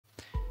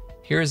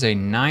Here is a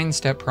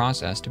 9-step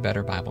process to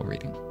better Bible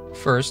reading.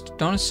 First,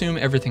 don't assume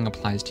everything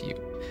applies to you.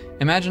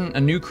 Imagine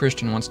a new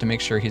Christian wants to make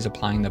sure he's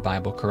applying the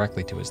Bible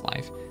correctly to his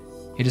life.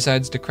 He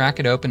decides to crack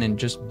it open and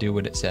just do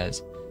what it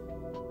says.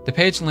 The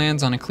page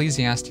lands on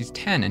Ecclesiastes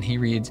 10 and he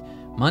reads,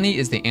 "Money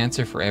is the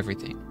answer for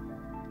everything."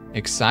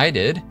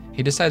 Excited,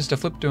 he decides to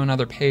flip to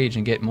another page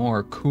and get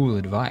more cool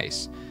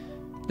advice.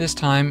 This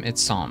time, it's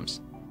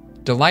Psalms.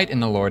 "Delight in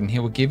the Lord, and he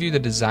will give you the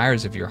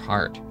desires of your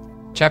heart."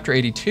 Chapter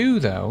 82,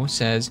 though,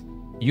 says,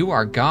 "You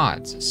are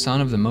God's, Son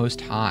of the Most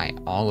High,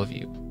 all of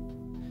you."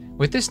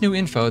 With this new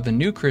info, the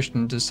new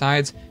Christian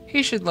decides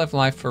he should live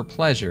life for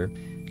pleasure,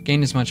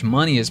 gain as much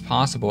money as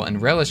possible, and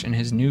relish in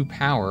his new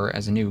power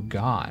as a new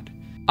God.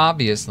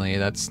 Obviously,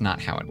 that's not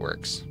how it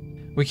works.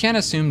 We can't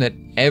assume that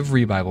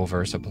every Bible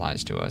verse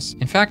applies to us.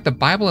 In fact, the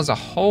Bible as a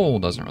whole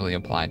doesn't really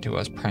apply to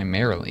us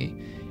primarily.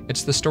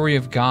 It's the story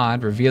of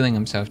God revealing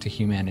himself to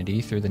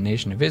humanity through the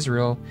nation of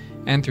Israel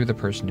and through the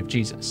person of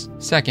Jesus.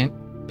 Second,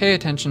 pay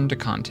attention to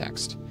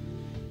context.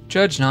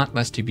 "Judge not,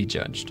 lest you be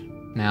judged."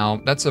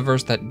 Now, that's a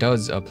verse that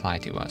does apply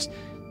to us.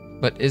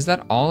 But is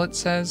that all it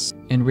says?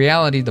 In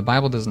reality, the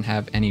Bible doesn't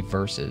have any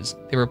verses.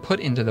 They were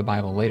put into the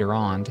Bible later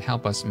on to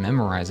help us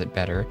memorize it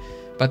better,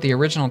 but the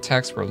original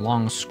texts were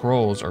long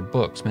scrolls or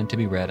books meant to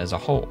be read as a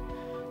whole.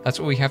 That's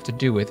what we have to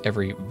do with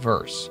every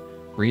verse.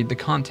 Read the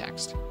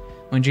context.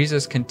 When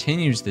Jesus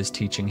continues this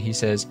teaching, he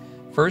says,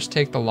 "First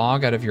take the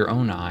log out of your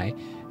own eye,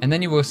 and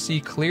then you will see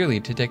clearly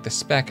to take the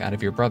speck out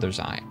of your brother's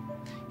eye."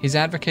 He's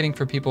advocating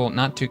for people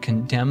not to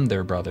condemn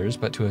their brothers,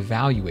 but to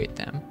evaluate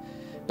them.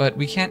 But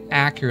we can't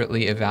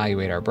accurately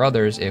evaluate our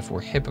brothers if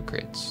we're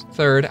hypocrites.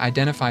 Third,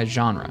 identify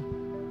genre.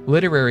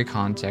 Literary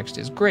context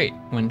is great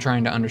when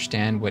trying to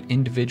understand what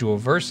individual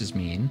verses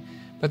mean,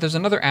 but there's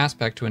another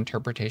aspect to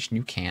interpretation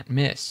you can't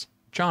miss: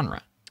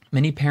 genre.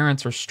 Many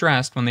parents are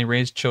stressed when they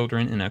raise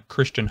children in a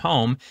Christian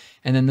home,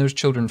 and then those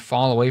children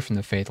fall away from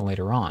the faith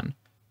later on.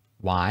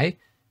 Why?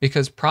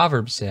 Because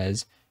Proverbs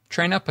says,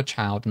 "Train up a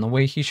child in the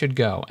way he should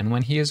go, and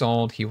when he is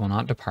old, he will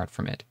not depart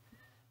from it."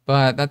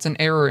 But that's an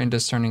error in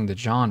discerning the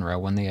genre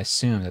when they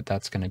assume that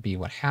that's going to be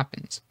what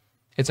happens.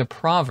 It's a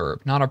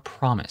proverb, not a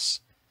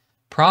promise.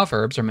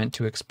 Proverbs are meant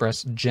to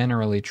express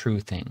generally true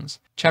things.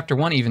 Chapter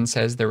 1 even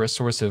says they're a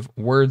source of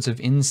words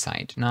of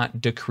insight, not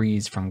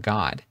decrees from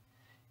God.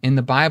 In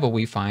the Bible,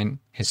 we find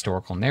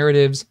historical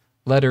narratives,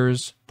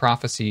 letters,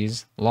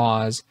 prophecies,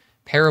 laws,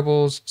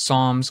 parables,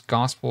 psalms,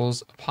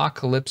 gospels,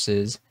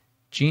 apocalypses,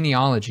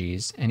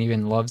 genealogies, and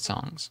even love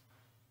songs.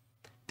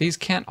 These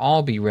can't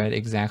all be read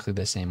exactly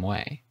the same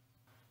way.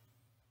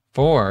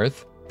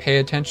 Fourth, pay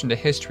attention to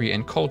history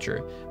and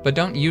culture, but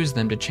don't use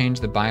them to change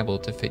the Bible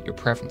to fit your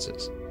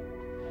preferences.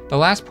 The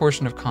last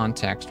portion of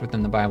context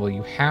within the Bible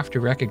you have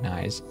to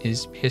recognize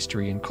is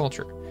history and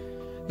culture.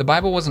 The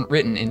Bible wasn't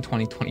written in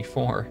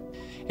 2024.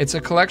 It's a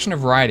collection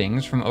of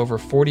writings from over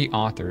 40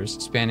 authors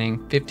spanning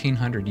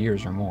 1,500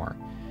 years or more.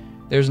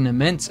 There's an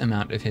immense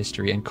amount of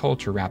history and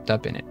culture wrapped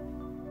up in it.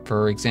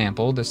 For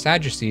example, the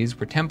Sadducees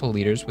were temple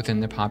leaders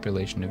within the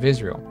population of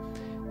Israel.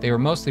 They were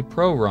mostly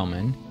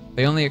pro-Roman,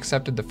 they only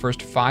accepted the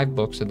first 5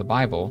 books of the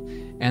Bible,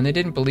 and they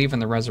didn't believe in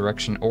the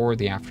resurrection or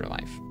the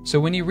afterlife. So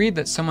when you read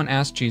that someone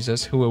asked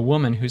Jesus who a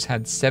woman who's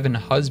had 7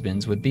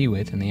 husbands would be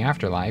with in the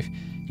afterlife,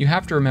 you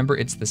have to remember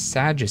it's the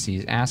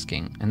Sadducees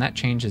asking, and that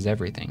changes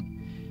everything.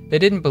 They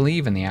didn't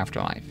believe in the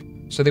afterlife,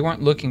 so they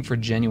weren't looking for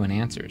genuine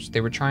answers.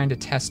 They were trying to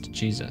test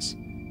Jesus.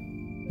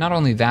 Not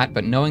only that,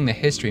 but knowing the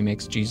history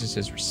makes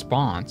Jesus'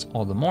 response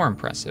all the more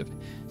impressive,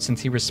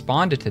 since he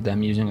responded to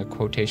them using a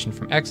quotation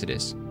from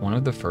Exodus, one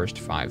of the first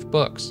 5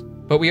 books.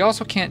 But we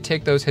also can't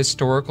take those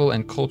historical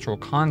and cultural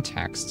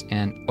contexts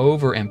and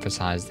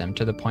overemphasize them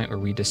to the point where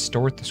we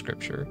distort the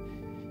scripture.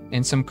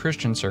 In some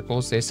Christian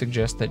circles, they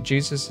suggest that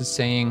Jesus is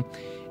saying,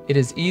 "It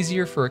is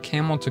easier for a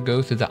camel to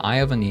go through the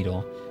eye of a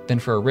needle than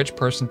for a rich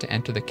person to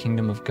enter the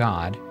kingdom of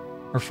God,"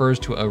 refers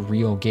to a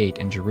real gate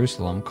in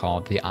Jerusalem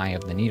called the Eye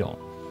of the Needle.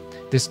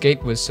 This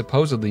gate was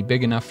supposedly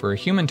big enough for a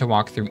human to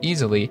walk through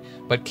easily,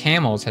 but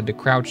camels had to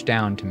crouch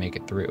down to make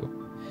it through.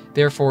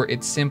 Therefore,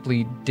 it's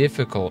simply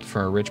difficult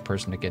for a rich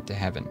person to get to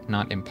heaven,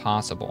 not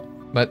impossible.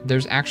 But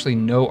there's actually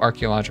no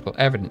archaeological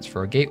evidence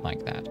for a gate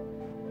like that.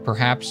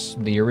 Perhaps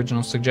the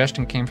original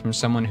suggestion came from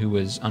someone who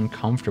was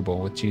uncomfortable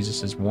with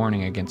Jesus'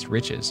 warning against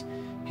riches.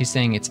 He's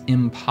saying it's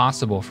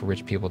impossible for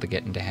rich people to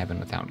get into heaven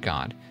without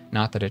God,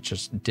 not that it's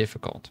just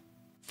difficult.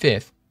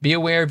 Fifth, be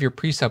aware of your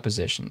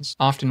presuppositions.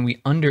 Often we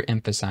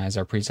underemphasize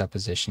our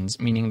presuppositions,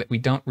 meaning that we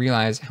don't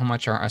realize how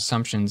much our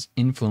assumptions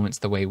influence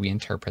the way we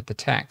interpret the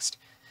text.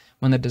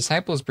 When the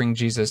disciples bring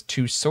Jesus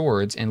 2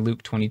 swords in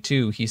Luke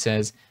 22, he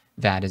says,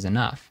 "That is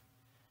enough."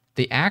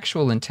 The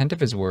actual intent of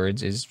his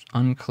words is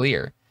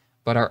unclear,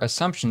 but our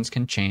assumptions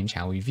can change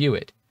how we view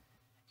it.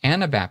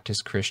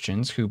 Anabaptist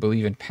Christians who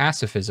believe in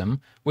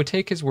pacifism would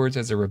take his words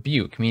as a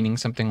rebuke, meaning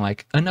something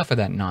like, "Enough of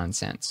that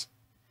nonsense."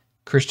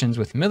 Christians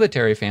with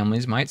military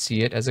families might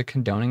see it as a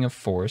condoning of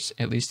force,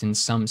 at least in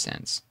some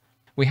sense.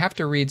 We have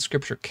to read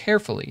Scripture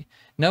carefully,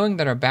 knowing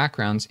that our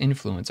backgrounds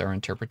influence our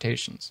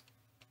interpretations.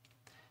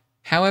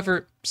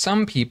 However,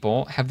 some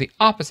people have the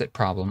opposite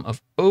problem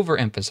of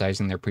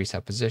overemphasizing their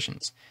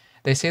presuppositions.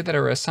 They say that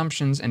our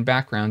assumptions and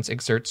backgrounds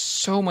exert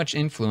so much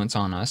influence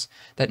on us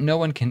that no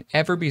one can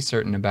ever be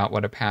certain about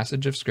what a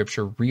passage of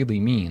Scripture really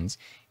means.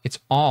 It's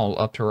all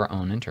up to our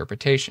own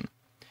interpretation.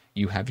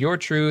 You have your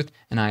truth,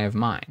 and I have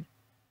mine.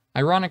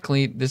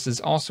 Ironically, this is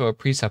also a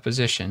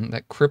presupposition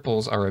that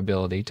cripples our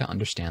ability to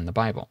understand the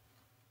Bible.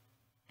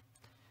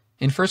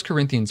 In 1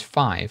 Corinthians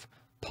 5,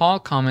 Paul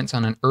comments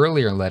on an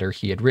earlier letter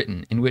he had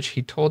written in which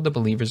he told the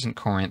believers in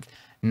Corinth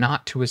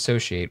not to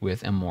associate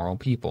with immoral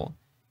people.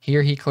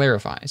 Here he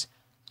clarifies,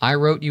 I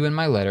wrote you in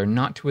my letter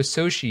not to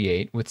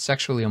associate with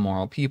sexually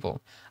immoral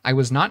people. I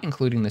was not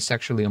including the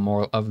sexually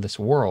immoral of this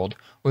world,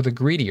 or the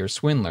greedy or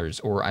swindlers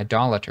or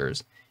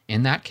idolaters.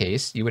 In that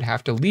case, you would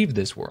have to leave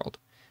this world.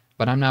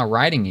 But I'm now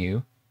writing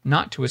you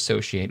not to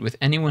associate with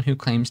anyone who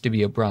claims to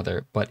be a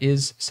brother but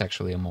is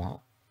sexually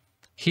immoral.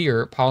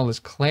 Here, Paul is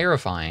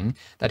clarifying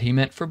that he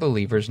meant for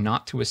believers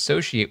not to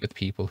associate with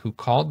people who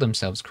called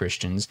themselves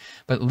Christians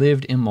but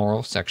lived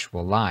immoral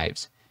sexual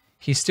lives.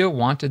 He still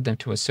wanted them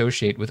to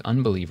associate with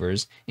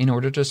unbelievers in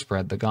order to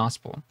spread the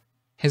gospel.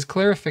 His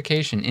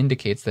clarification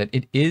indicates that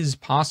it is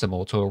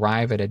possible to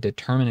arrive at a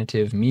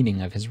determinative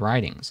meaning of his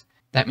writings.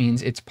 That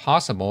means it's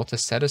possible to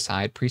set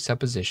aside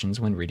presuppositions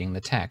when reading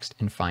the text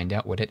and find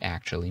out what it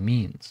actually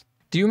means.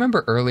 Do you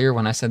remember earlier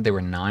when I said there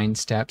were 9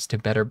 steps to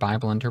better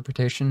Bible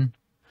interpretation?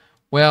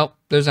 Well,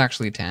 there's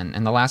actually 10,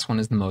 and the last one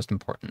is the most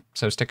important,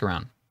 so stick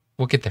around.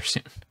 We'll get there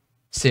soon.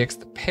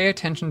 6th, pay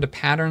attention to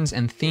patterns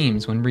and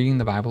themes when reading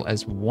the Bible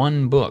as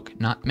one book,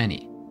 not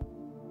many.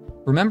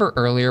 Remember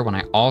earlier when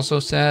I also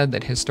said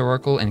that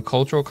historical and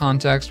cultural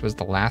context was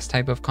the last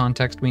type of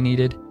context we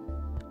needed?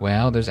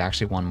 Well, there's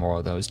actually one more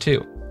of those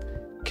too.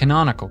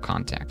 Canonical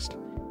context.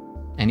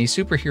 Any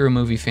superhero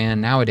movie fan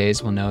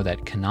nowadays will know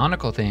that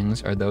canonical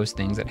things are those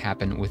things that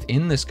happen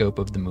within the scope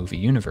of the movie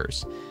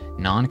universe.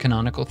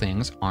 Non-canonical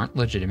things aren't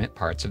legitimate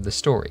parts of the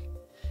story.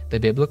 The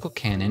biblical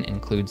canon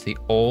includes the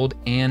Old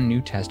and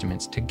New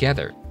Testaments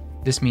together.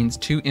 This means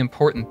 2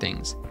 important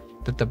things: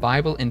 that the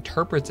Bible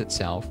interprets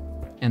itself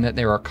and that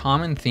there are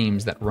common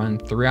themes that run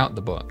throughout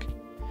the book.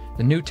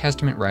 The New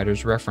Testament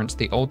writers reference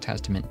the Old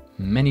Testament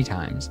many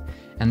times,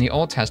 and the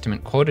Old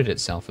Testament quoted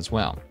itself as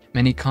well.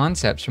 Many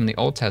concepts from the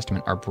Old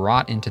Testament are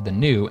brought into the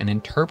New and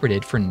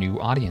interpreted for new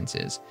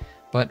audiences.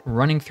 But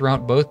running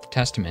throughout both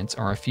Testaments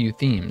are a few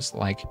themes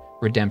like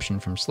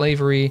redemption from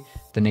slavery,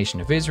 the nation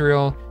of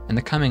Israel, and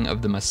the coming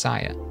of the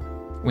Messiah.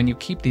 When you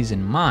keep these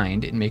in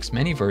mind, it makes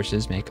many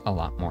verses make a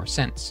lot more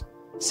sense.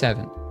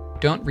 7.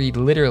 Don't read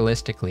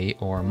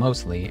literalistically or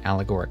mostly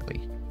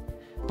allegorically.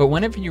 But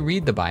whenever you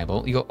read the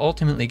Bible, you'll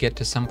ultimately get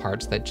to some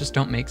parts that just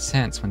don't make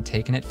sense when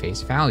taken at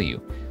face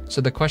value.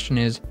 So the question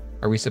is,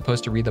 are we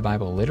supposed to read the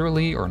Bible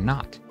literally or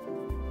not?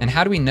 And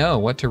how do we know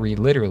what to read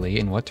literally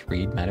and what to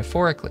read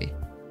metaphorically?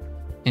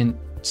 In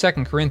 2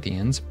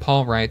 Corinthians,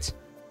 Paul writes,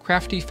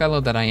 "Crafty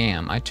fellow that I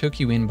am, I took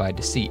you in by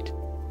deceit."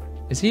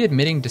 Is he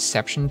admitting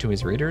deception to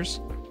his readers?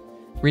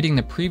 Reading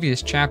the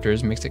previous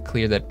chapters makes it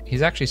clear that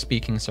he's actually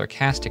speaking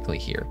sarcastically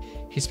here.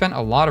 He spent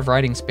a lot of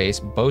writing space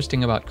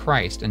boasting about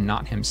Christ and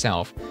not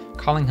himself,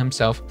 calling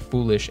himself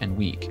foolish and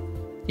weak.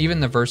 Even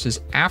the verses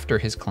after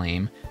his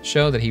claim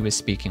show that he was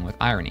speaking with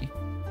irony.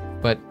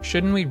 But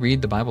shouldn't we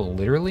read the Bible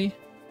literally?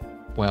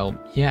 Well,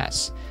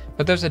 yes,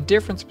 but there's a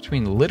difference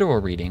between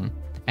literal reading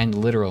and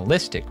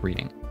literalistic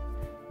reading.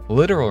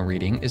 Literal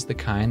reading is the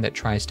kind that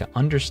tries to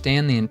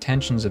understand the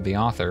intentions of the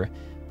author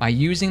by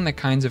using the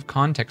kinds of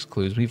context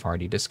clues we've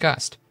already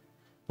discussed.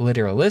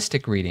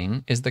 Literalistic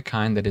reading is the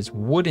kind that is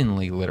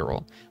woodenly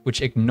literal,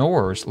 which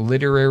ignores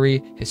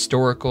literary,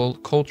 historical,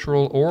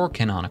 cultural, or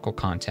canonical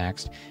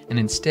context, and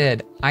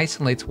instead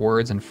isolates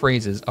words and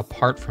phrases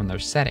apart from their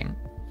setting.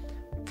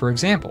 For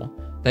example,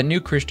 that new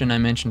Christian I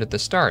mentioned at the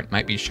start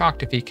might be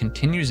shocked if he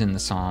continues in the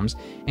Psalms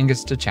and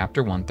gets to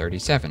chapter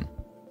 137.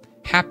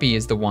 Happy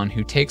is the one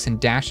who takes and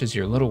dashes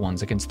your little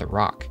ones against the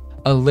rock.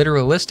 A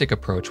literalistic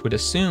approach would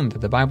assume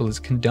that the Bible is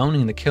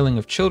condoning the killing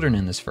of children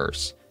in this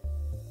verse.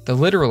 The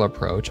literal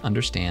approach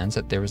understands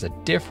that there is a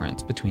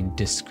difference between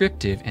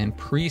descriptive and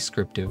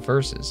prescriptive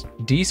verses.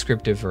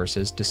 Descriptive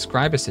verses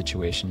describe a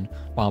situation,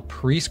 while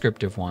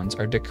prescriptive ones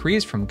are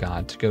decrees from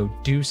God to go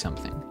do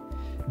something.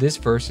 This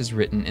verse is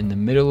written in the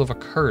middle of a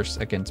curse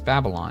against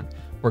Babylon,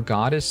 where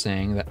God is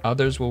saying that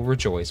others will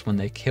rejoice when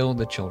they kill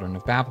the children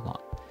of Babylon.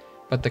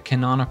 But the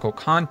canonical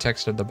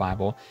context of the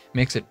Bible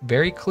makes it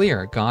very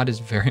clear God is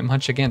very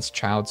much against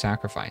child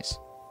sacrifice.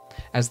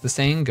 As the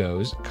saying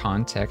goes,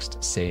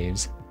 context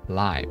saves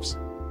lives.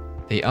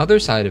 The other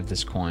side of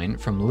this coin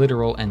from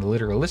literal and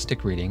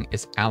literalistic reading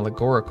is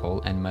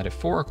allegorical and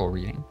metaphorical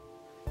reading.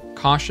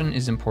 Caution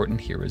is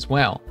important here as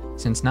well,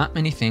 since not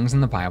many things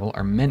in the Bible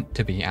are meant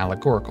to be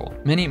allegorical.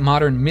 Many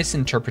modern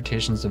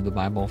misinterpretations of the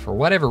Bible, for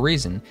whatever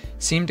reason,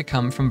 seem to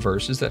come from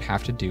verses that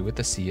have to do with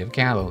the Sea of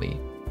Galilee.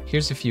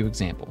 Here's a few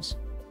examples.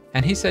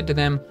 And he said to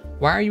them,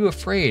 "Why are you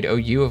afraid, O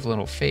you of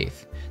little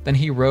faith?" Then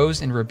he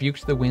rose and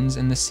rebuked the winds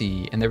and the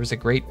sea, and there was a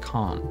great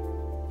calm.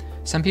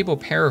 Some people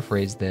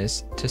paraphrase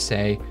this to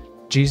say,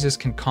 Jesus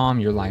can calm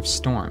your life's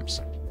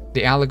storms.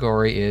 The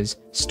allegory is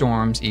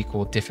storms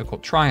equal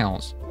difficult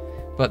trials.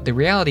 But the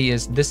reality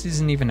is this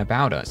isn't even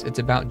about us, it's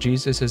about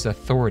Jesus'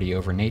 authority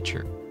over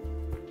nature.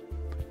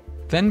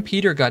 Then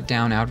Peter got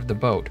down out of the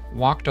boat,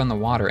 walked on the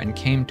water, and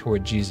came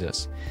toward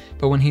Jesus.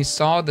 But when he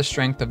saw the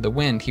strength of the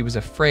wind, he was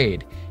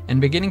afraid, and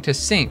beginning to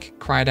sink,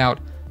 cried out,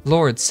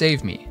 "Lord,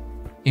 save me."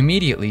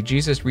 Immediately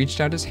Jesus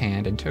reached out his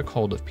hand and took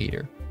hold of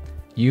Peter.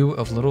 "You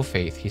of little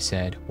faith," he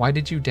said, "why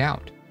did you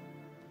doubt?"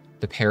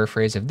 The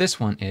paraphrase of this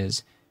one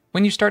is,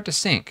 when you start to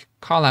sink,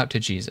 call out to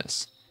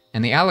Jesus.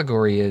 And the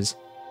allegory is,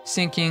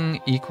 sinking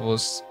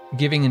equals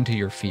giving into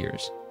your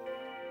fears.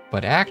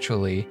 But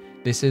actually,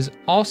 this is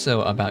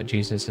also about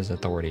Jesus'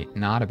 authority,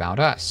 not about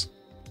us.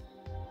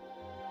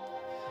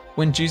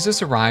 When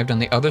Jesus arrived on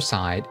the other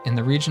side, in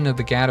the region of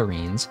the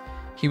Gadarenes,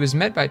 he was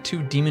met by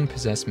 2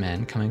 demon-possessed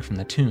men coming from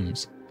the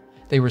tombs.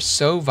 They were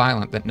so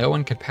violent that no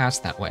one could pass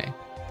that way.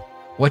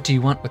 "What do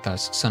you want with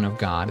us, Son of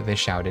God?" they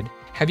shouted.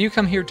 "Have you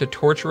come here to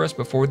torture us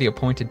before the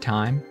appointed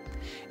time?"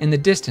 In the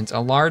distance, a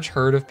large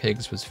herd of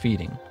pigs was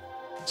feeding.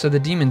 So the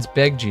demons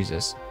begged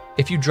Jesus,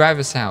 "If you drive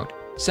us out,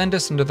 send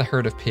us into the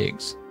herd of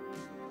pigs."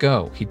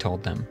 "Go," he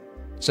told them.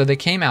 So they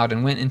came out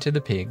and went into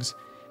the pigs,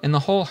 and the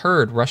whole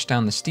herd rushed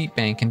down the steep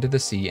bank into the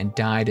sea and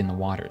died in the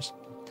waters.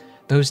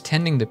 Those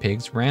tending the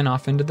pigs ran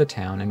off into the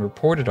town and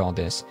reported all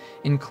this,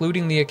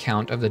 including the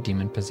account of the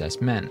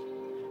demon-possessed men.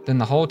 Then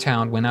the whole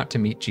town went out to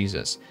meet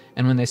Jesus,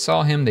 and when they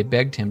saw him, they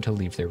begged him to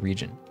leave their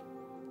region.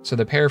 So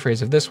the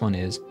paraphrase of this one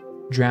is,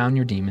 drown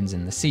your demons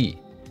in the sea.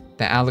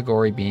 The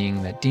allegory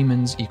being that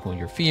demons equal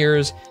your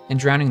fears, and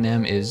drowning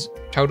them is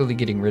totally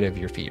getting rid of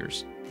your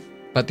fears.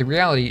 But the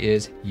reality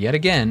is, yet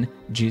again,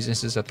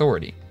 Jesus'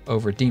 authority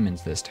over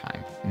demons this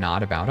time,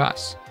 not about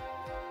us.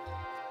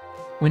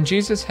 When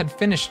Jesus had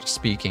finished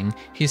speaking,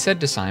 he said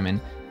to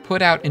Simon,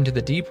 "Put out into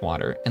the deep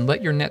water and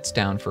let your nets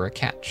down for a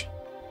catch."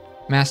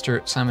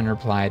 "Master," Simon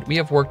replied, "we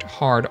have worked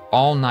hard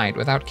all night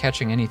without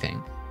catching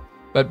anything.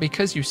 But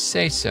because you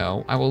say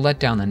so, I will let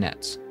down the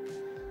nets."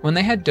 When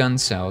they had done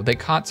so, they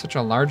caught such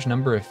a large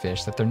number of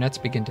fish that their nets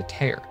began to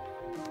tear.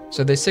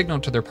 So they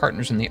signaled to their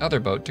partners in the other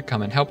boat to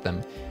come and help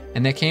them,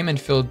 and they came and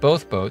filled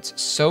both boats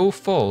so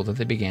full that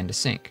they began to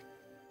sink.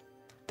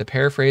 The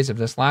paraphrase of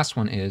this last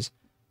one is,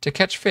 to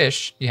catch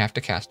fish, you have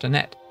to cast a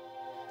net.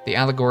 The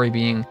allegory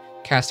being,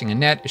 casting a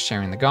net is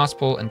sharing the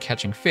gospel, and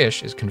catching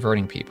fish is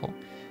converting people.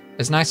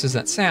 As nice as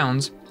that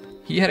sounds,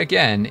 yet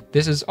again,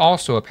 this is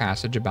also a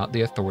passage about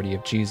the authority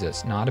of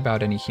Jesus, not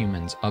about any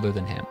humans other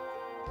than him.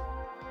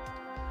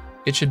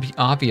 It should be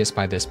obvious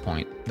by this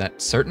point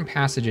that certain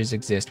passages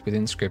exist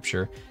within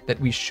Scripture that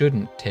we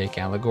shouldn't take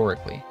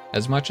allegorically,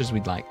 as much as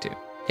we'd like to.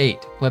 8.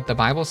 Let the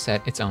Bible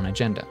set its own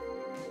agenda.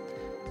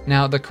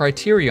 Now, the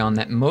criterion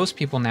that most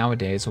people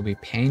nowadays will be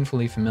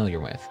painfully familiar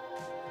with: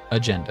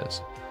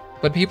 agendas.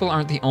 But people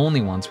aren't the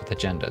only ones with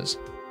agendas.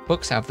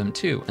 Books have them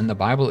too, and the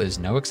Bible is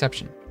no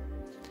exception.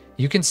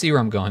 You can see where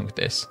I'm going with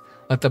this.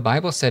 Let the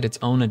Bible set its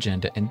own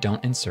agenda and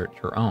don't insert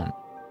your own.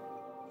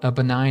 A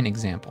benign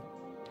example.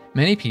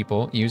 Many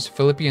people use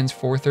Philippians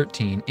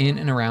 4:13 in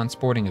and around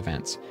sporting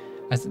events,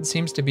 as it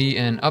seems to be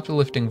an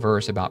uplifting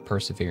verse about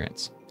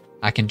perseverance.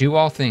 I can do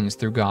all things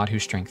through God who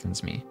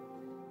strengthens me.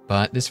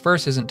 But this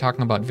verse isn't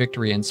talking about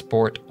victory in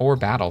sport or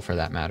battle for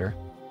that matter.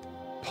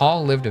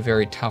 Paul lived a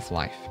very tough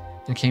life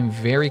and came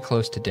very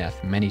close to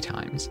death many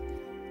times.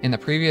 In the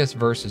previous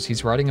verses,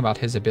 he's writing about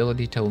his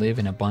ability to live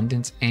in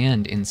abundance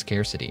and in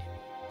scarcity.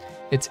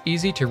 It's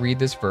easy to read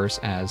this verse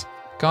as,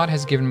 God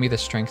has given me the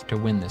strength to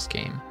win this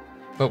game.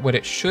 But what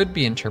it should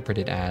be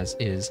interpreted as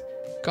is,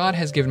 God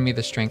has given me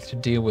the strength to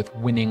deal with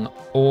winning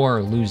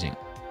or losing.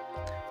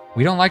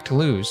 We don't like to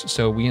lose,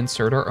 so we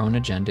insert our own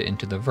agenda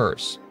into the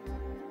verse.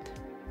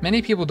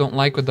 Many people don't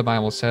like what the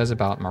Bible says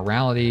about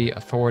morality,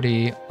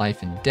 authority,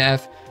 life and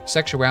death,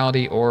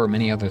 sexuality, or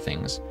many other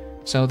things,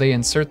 so they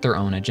insert their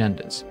own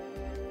agendas.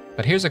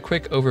 But here's a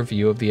quick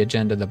overview of the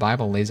agenda the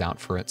Bible lays out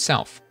for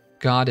itself.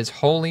 God is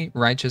holy,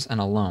 righteous, and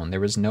alone.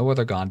 There is no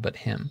other God but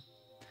him.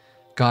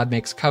 God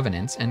makes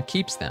covenants and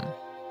keeps them.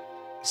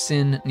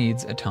 Sin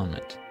needs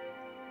atonement.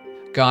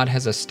 God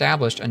has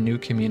established a new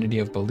community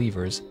of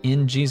believers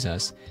in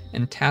Jesus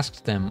and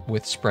tasked them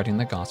with spreading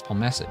the gospel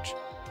message.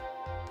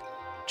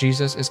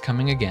 Jesus is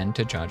coming again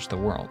to judge the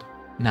world.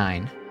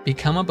 9.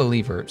 Become a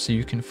believer so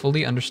you can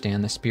fully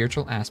understand the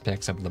spiritual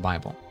aspects of the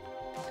Bible.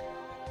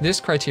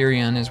 This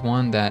criterion is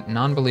one that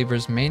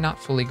non-believers may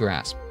not fully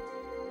grasp.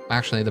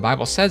 Actually, the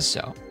Bible says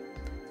so.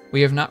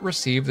 We have not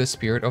received the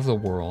spirit of the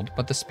world,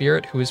 but the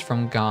Spirit who is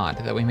from God,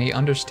 that we may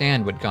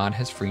understand what God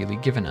has freely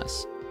given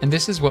us. And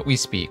this is what we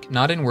speak,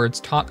 not in words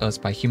taught us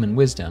by human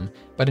wisdom,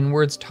 but in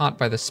words taught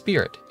by the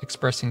Spirit,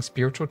 expressing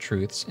spiritual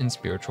truths in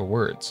spiritual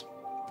words.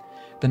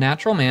 The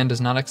natural man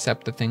does not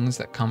accept the things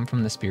that come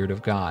from the Spirit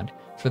of God,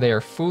 for they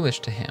are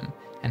foolish to him,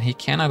 and he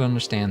cannot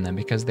understand them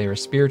because they are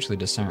spiritually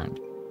discerned.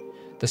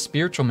 The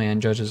spiritual man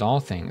judges all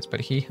things,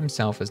 but he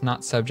himself is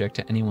not subject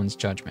to anyone's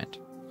judgment.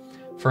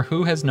 For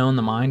who has known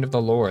the mind of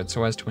the Lord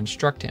so as to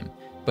instruct him?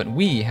 But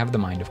we have the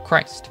mind of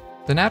Christ.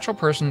 The natural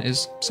person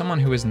is someone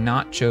who has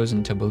not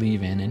chosen to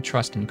believe in and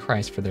trust in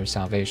Christ for their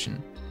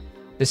salvation.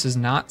 This is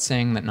not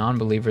saying that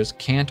non-believers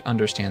can't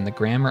understand the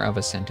grammar of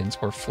a sentence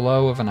or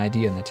flow of an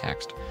idea in the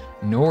text,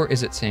 nor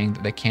is it saying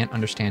that they can't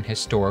understand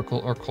historical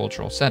or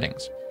cultural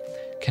settings.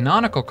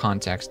 Canonical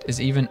context is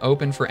even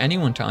open for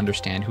anyone to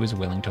understand who is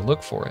willing to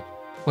look for it.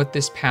 What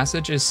this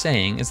passage is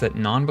saying is that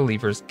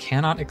non-believers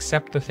cannot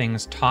accept the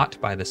things taught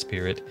by the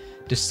Spirit,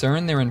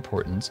 discern their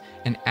importance,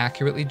 and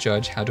accurately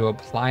judge how to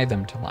apply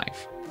them to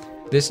life.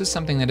 This is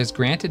something that is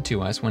granted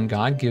to us when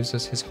God gives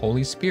us His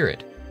Holy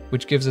Spirit,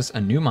 which gives us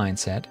a new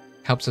mindset,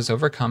 helps us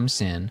overcome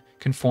sin,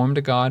 conform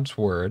to God's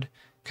Word,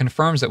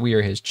 confirms that we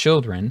are His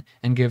children,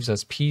 and gives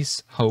us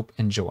peace, hope,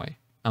 and joy,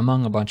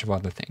 among a bunch of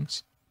other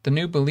things. The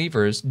new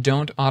believers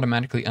don't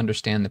automatically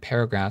understand the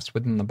paragraphs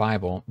within the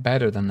Bible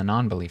better than the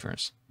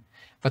non-believers,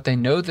 but they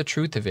know the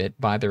truth of it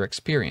by their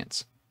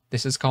experience.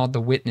 This is called the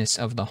witness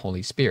of the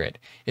Holy Spirit.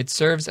 It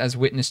serves as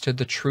witness to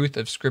the truth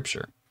of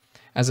Scripture.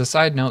 As a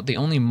side note, the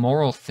only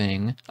moral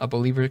thing a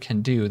believer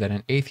can do that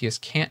an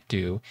atheist can't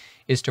do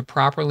is to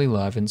properly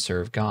love and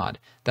serve God.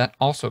 That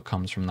also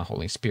comes from the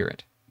Holy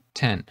Spirit.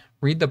 10.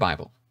 Read the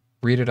Bible.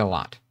 Read it a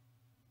lot.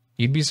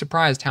 You'd be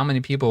surprised how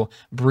many people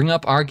bring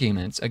up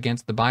arguments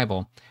against the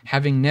Bible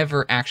having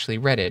never actually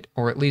read it,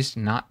 or at least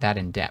not that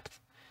in depth.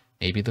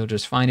 Maybe they'll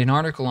just find an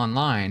article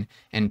online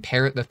and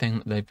parrot the thing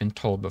that they've been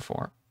told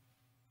before.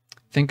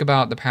 Think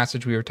about the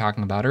passage we were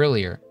talking about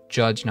earlier,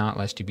 judge not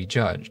lest you be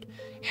judged.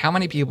 How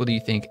many people do you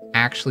think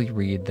actually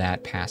read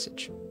that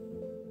passage?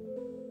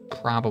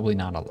 Probably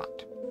not a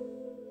lot.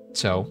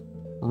 So,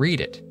 read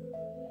it.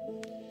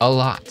 A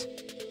lot.